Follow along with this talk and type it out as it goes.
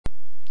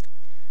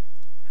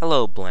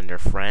Hello Blender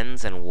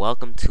friends, and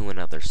welcome to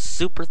another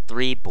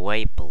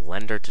Super3boy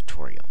Blender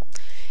tutorial.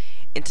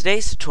 In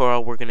today's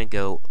tutorial we're going to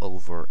go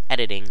over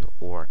editing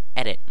or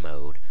edit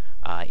mode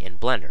in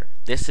Blender.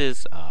 This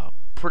is a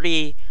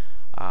pretty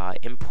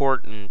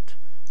important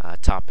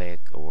topic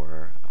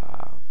or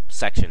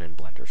section in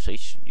Blender, so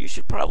you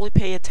should probably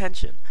pay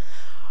attention.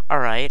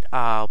 Alright,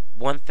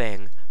 one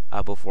thing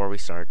before we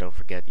start, don't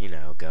forget,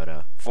 go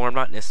to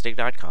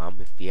forum.nystic.com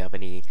if you have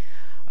any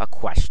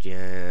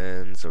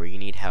questions, or you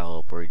need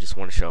help, or you just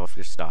want to show off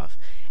your stuff.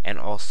 And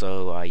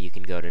also you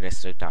can go to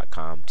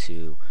nystic.com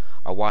to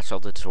watch all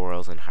the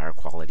tutorials in higher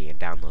quality and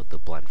download the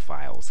blend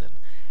files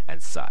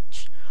and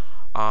such.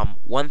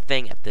 One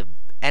thing at the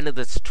end of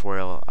the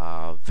tutorial,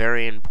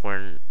 very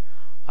important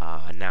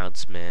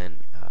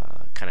announcement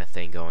kind of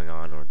thing going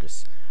on, or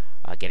just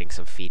getting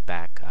some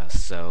feedback,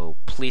 so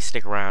please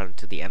stick around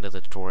to the end of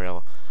the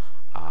tutorial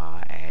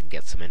and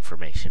get some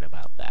information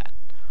about that.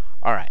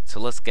 Alright, so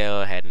let's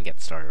go ahead and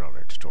get started on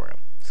our tutorial.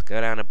 Let's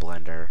go down to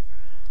Blender,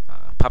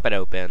 pop it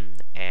open,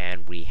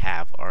 and we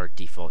have our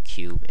default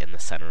cube in the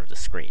center of the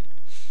screen.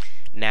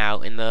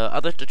 Now, in the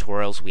other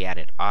tutorials, we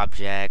added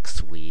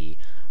objects, we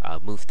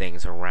moved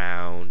things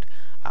around,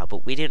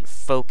 but we didn't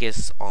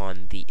focus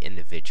on the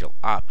individual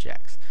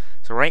objects.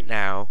 So right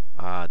now,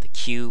 the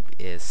cube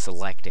is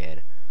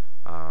selected.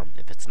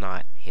 If it's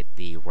not, hit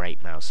the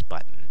right mouse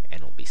button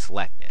and it'll be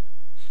selected.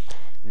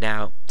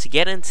 Now, to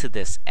get into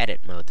this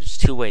edit mode, there's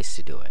two ways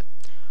to do it.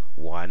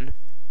 One,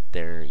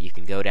 you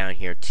can go down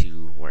here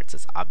to where it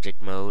says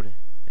object mode,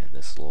 and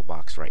this little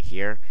box right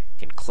here.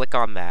 You can click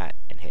on that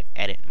and hit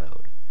edit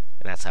mode,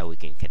 and that's how we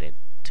can get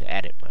into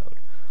edit mode.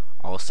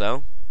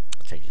 Also,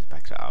 I'll change this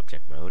back to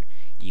object mode.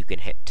 You can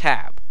hit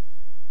tab,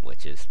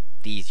 which is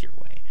the easier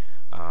way,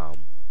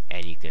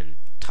 and you can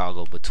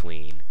toggle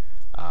between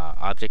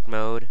object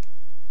mode,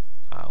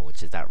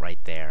 which is that right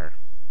there,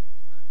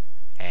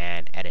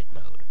 and edit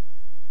mode.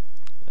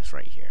 This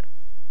right here.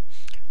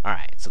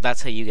 Alright, so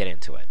that's how you get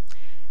into it.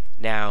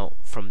 Now,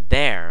 from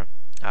there,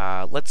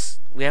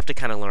 we have to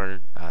kind of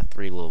learn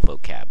three little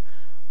vocab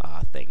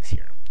things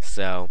here.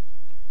 So,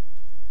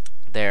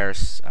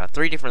 there's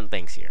three different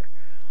things here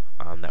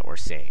that we're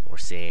seeing. We're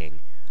seeing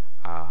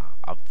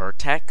a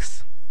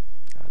vertex,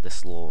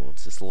 this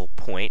little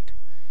point.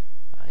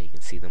 You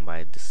can see them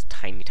by just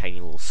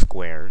tiny little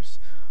squares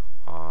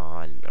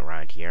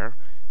around here.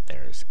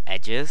 There's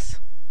edges,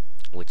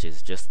 which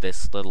is just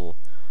this little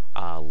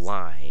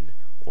line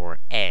or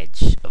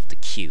edge of the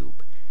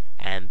cube,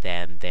 and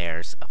then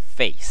there's a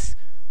face,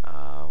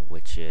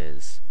 which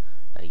is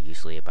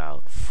usually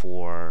about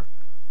four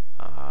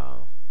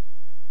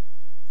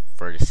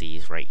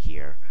vertices right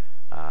here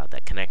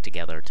that connect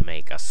together to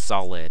make a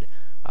solid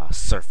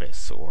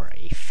surface or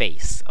a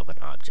face of an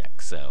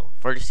object. So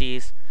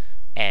vertices,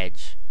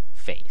 edge,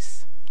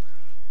 face.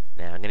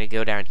 Now I'm going to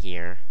go down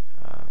here.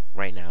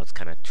 Right now it's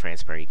kind of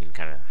transparent, you can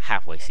kind of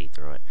halfway see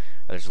through it.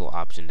 There's a little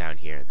option down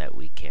here that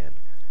we can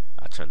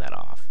turn that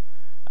off,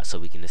 so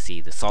we can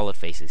see the solid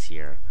faces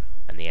here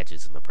and the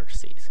edges and the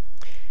vertices.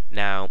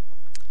 Now,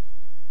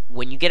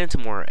 when you get into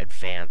more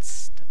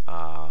advanced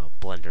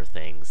Blender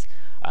things,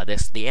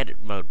 the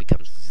edit mode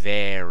becomes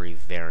very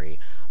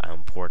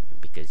important,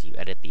 because you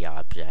edit the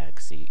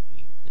objects. You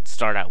can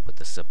start out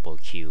with a simple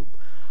cube,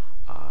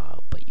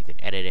 but you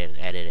can edit it and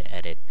edit in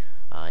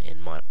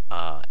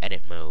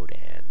edit mode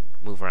and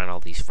move around all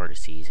these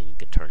vertices, and you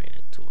can turn it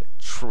into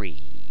a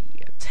tree,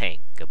 a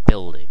tank, a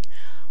building,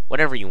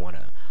 whatever you want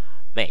to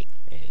make.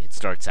 It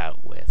starts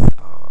out with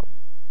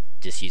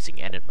just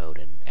using edit mode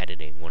and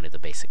editing one of the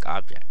basic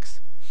objects.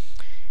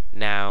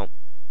 Now,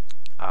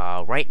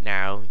 right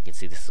now, you can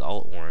see this is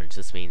all orange.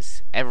 This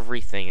means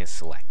everything is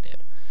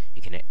selected.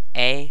 You can hit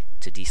A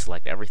to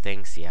deselect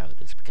everything. See how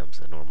this becomes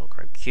a normal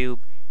curved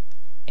cube.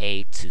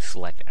 A to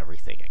select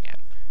everything again.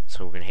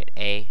 So we're going to hit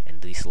A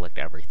and deselect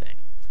everything.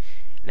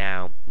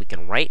 Now, we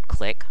can right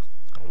click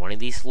on one of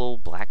these little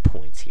black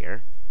points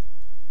here,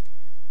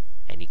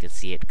 and you can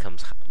see it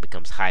becomes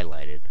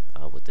highlighted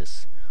with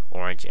this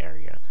orange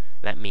area.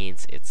 That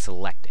means it's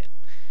selected.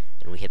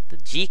 And we hit the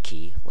G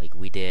key like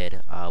we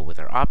did with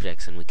our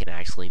objects, and we can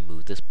actually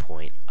move this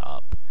point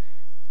up,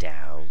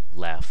 down,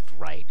 left,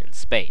 right, and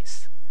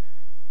space.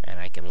 And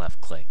I can left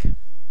click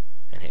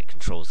and hit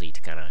Control Z to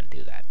kind of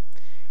undo that.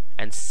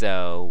 And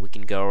so we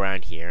can go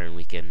around here and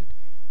we can,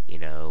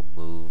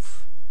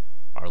 move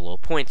our little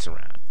points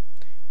around.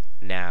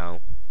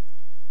 Now,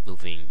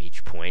 moving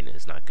each point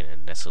is not going to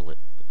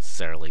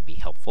necessarily be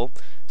helpful,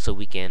 so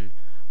we can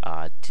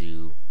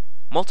do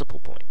multiple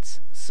points.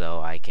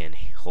 So I can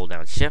hold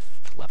down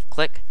Shift, left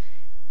click,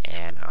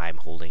 and I'm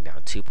holding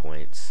down 2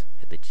 points.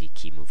 Hit the G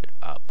key, move it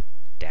up,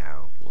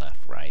 down,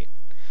 left, right.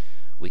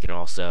 We can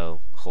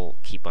also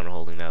keep on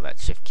holding down that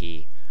Shift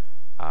key,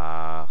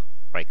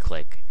 right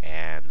click,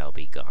 and they'll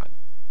be gone.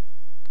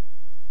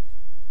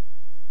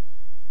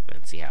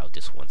 And see how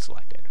just one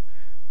selected.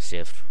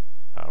 Shift,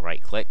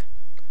 right click,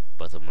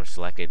 both of them are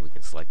selected. We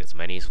can select as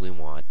many as we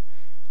want,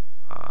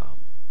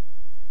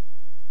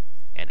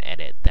 and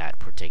edit that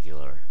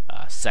particular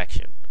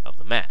section of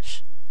the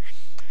mesh.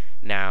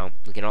 Now,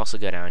 we can also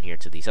go down here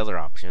to these other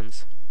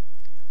options,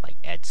 like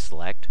edge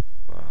select.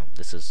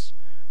 This is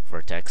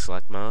vertex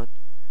select mode,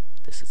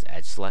 this is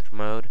edge select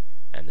mode,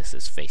 and this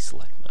is face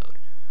select mode.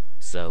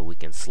 So we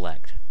can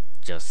select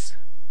just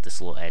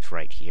this little edge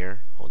right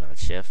here, hold down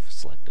shift,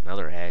 select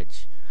another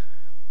edge,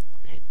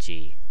 and hit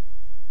G.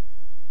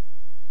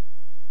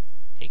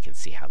 And you can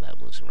see how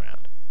that moves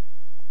around.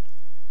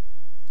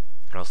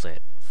 And also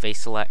hit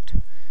face select,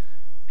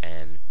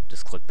 and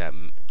just click that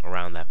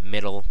around that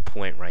middle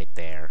point right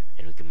there,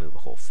 and we can move a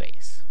whole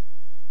face.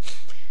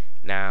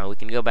 Now we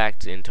can go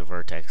back into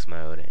vertex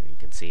mode, and you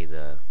can see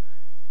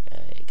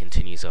it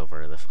continues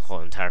over the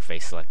whole entire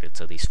face selected.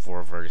 So these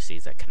 4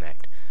 vertices that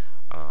connect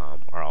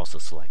are also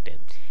selected,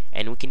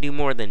 and we can do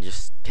more than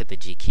just hit the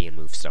G key and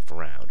move stuff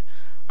around.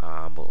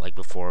 But like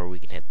before, we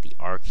can hit the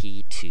R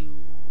key to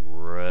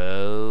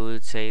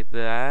rotate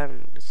that.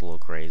 It's a little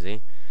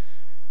crazy.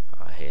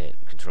 Hit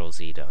Control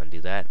Z to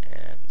undo that,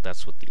 and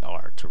that's with the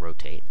R to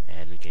rotate.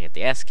 And we can hit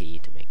the S key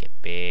to make it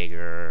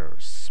bigger or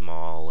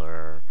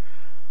smaller.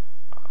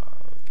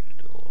 We can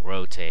do a little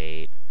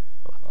rotate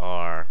with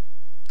R,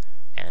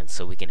 and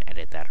so we can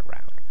edit that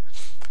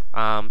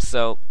around.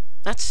 So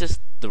that's just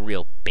the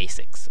real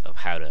basics of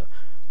how to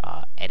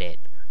edit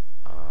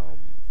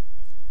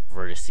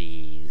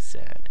vertices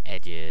and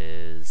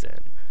edges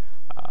and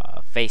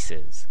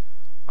faces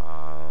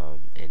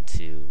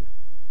into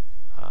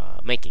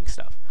making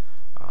stuff.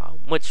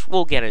 Which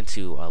we'll get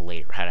into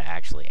later, how to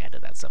actually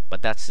edit that stuff.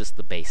 But that's just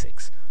the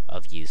basics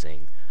of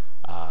using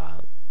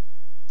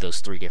those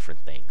 3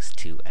 different things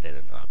to edit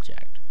an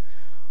object.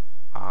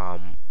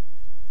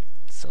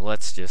 So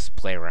let's just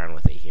play around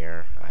with it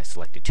here. I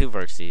selected 2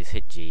 vertices,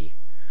 hit G,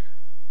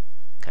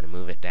 kind of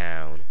move it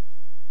down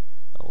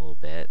a little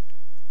bit,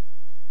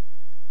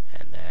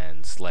 and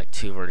then select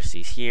 2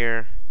 vertices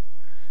here,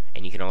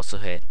 and you can also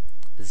hit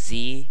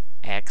Z,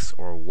 X,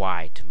 or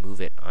Y to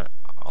move it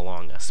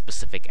along a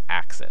specific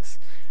axis,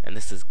 and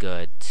this is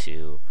good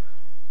to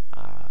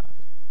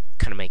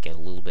kind of make it a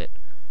little bit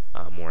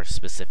more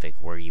specific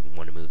where you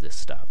want to move this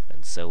stuff,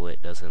 and so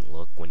it doesn't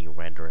look, when you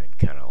render it,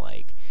 kind of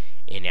like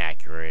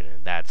inaccurate,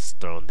 and that's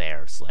thrown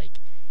there. It's like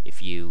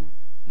if you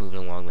move it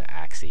along the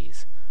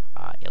axes,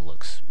 it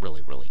looks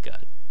really, really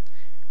good.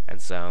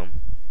 And so,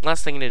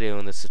 last thing to do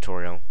in this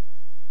tutorial,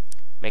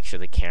 make sure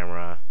the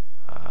camera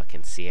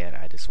can see it.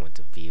 I just went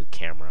to view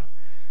camera.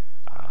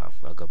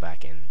 I'll go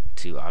back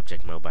into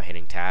object mode by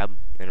hitting tab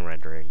and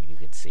rendering. You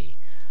can see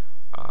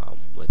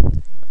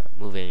with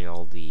moving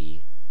all the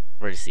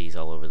vertices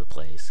all over the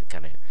place, it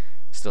kind of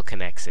still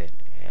connects it,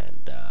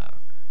 and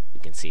we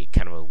can see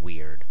kind of a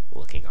weird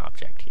looking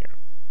object here.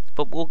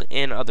 But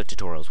in other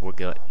tutorials we'll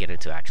get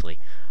into actually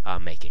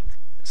making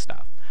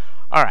stuff.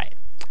 Alright,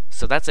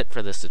 so that's it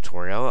for this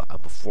tutorial.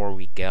 Before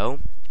we go,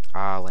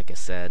 like I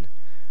said,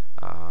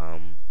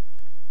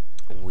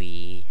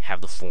 we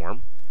have the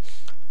form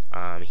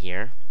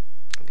here.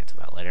 I'll get to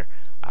that later.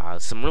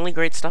 Some really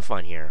great stuff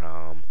on here.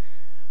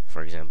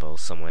 For example,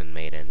 someone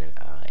made an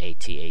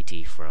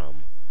AT-AT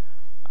from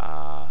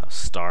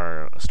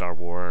Star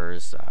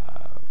Wars,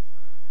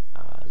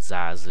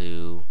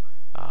 Zazu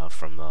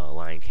from the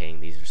Lion King.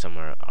 These are some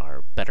of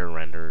our better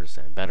renders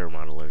and better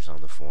modelers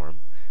on the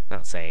forum.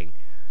 Not saying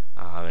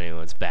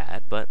anyone's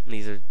bad, but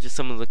these are just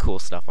some of the cool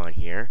stuff on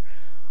here.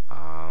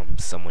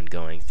 Someone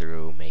going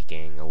through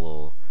making a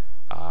little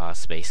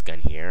space gun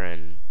here,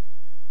 and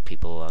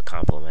people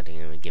complimenting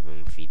him and giving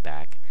him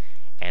feedback.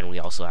 And we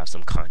also have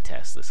some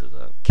contests. This is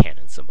a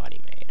cannon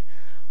somebody made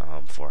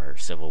for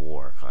Civil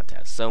War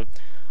contest. So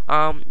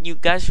you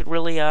guys should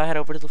really head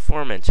over to the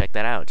forum and check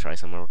that out. Try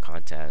some of our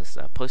contests,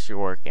 post your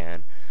work,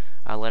 and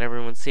let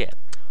everyone see it.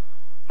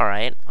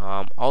 Alright,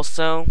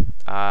 also,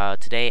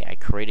 today I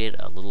created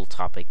a little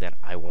topic that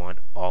I want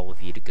all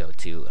of you to go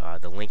to.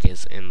 The link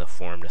is in the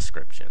forum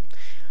description.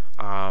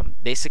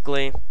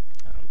 Basically,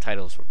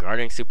 titles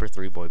regarding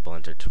Super3boy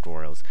Blender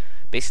tutorials.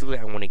 Basically,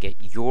 I want to get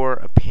your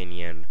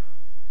opinion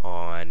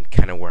on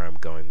kind of where I'm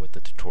going with the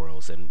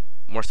tutorials, and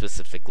more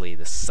specifically,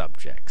 the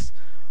subjects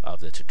of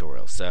the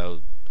tutorial.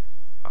 So,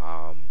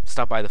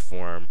 stop by the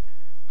forum.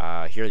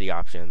 Here are the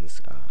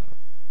options.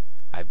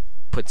 I've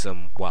put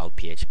some wild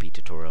PHP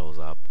tutorials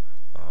up.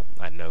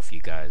 I don't know if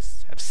you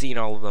guys have seen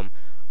all of them,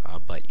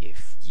 but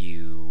if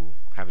you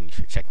haven't, you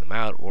should check them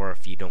out, or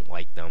if you don't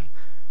like them,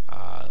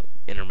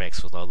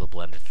 intermix with all the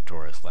Blender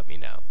tutorials, let me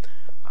know.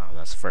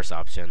 That's the first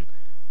option.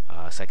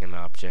 Second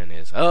option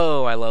is,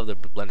 oh, I love the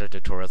Blender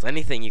tutorials.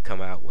 Anything you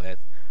come out with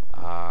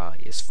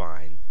is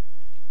fine.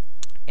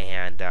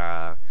 And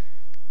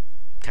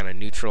kind of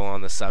neutral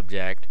on the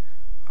subject.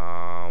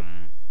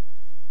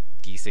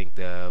 Do you think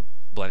the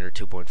Blender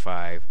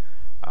 2.5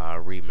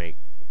 remake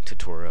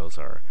tutorials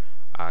are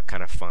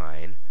kind of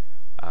fine?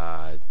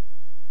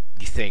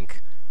 You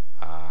think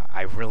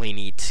I really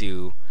need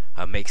to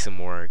make some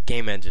more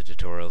game engine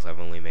tutorials? I've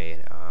only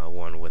made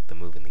one with the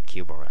moving the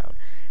cube around.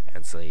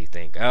 And so you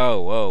think,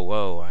 oh,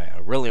 whoa, I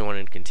really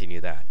want to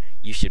continue that.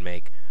 You should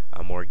make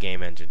more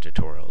game engine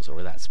tutorials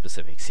or that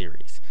specific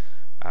series.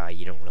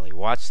 You don't really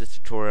watch the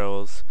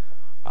tutorials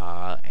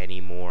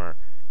anymore,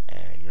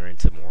 and you're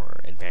into more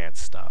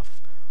advanced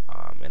stuff,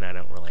 and I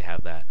don't really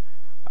have that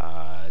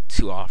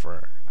to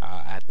offer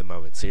at the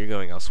moment. So you're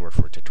going elsewhere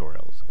for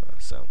tutorials.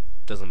 So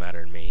it doesn't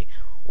matter to me.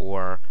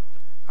 Or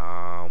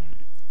I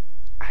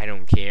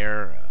don't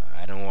care.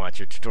 I don't watch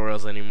your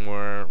tutorials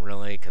anymore,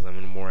 really, because I'm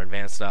into more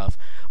advanced stuff.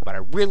 But I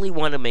really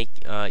want to make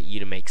you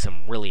to make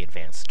some really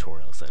advanced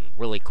tutorials and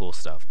really cool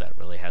stuff that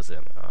really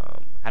hasn't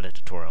had a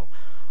tutorial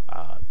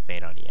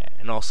made on yet.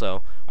 And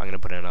also, I'm going to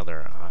put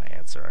another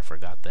answer. I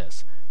forgot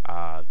this.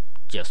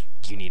 Just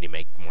you need to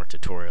make more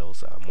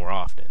tutorials more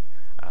often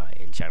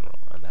in general,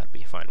 and that'd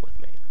be fine with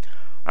me.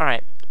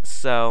 Alright,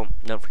 so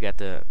don't forget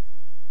to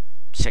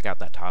check out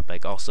that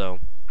topic. Also,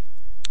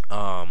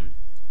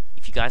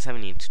 if you guys have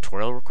any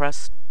tutorial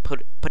requests,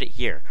 put it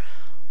here.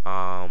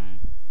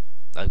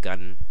 I've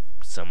gotten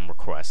some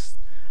requests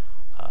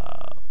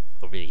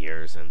over the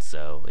years, and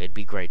so it'd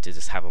be great to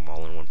just have them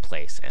all in one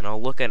place. And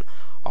I'll look at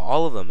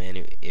all of them,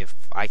 and if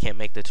I can't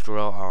make the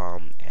tutorial,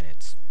 and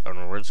it's an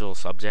original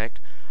subject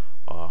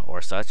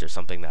or such, or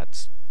something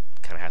that's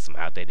kind of has some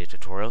outdated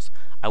tutorials,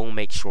 I will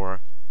make sure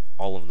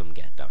all of them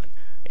get done.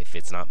 If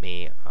it's not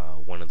me,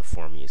 one of the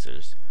forum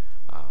users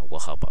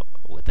will help out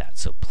with that.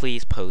 So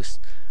please post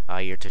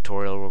your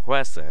tutorial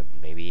requests, and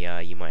maybe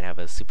you might have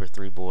a Super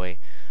 3boy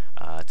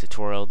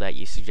tutorial that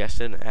you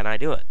suggested, and I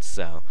do it.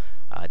 So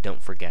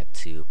don't forget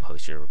to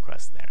post your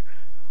request there.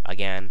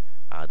 Again,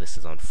 this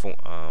is on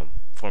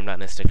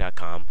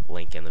forum.nystic.com,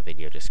 link in the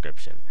video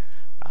description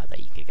that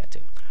you can get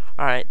to.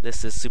 Alright,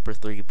 this is Super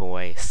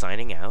 3boy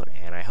signing out,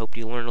 and I hope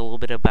you learned a little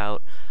bit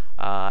about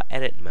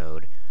edit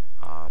mode.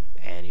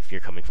 And if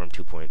you're coming from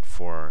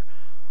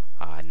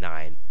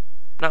 2.49,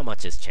 not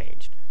much has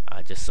changed.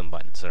 Just some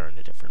buttons are in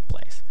a different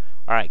place.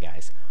 Alright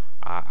guys,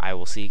 I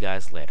will see you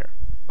guys later.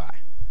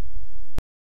 Bye.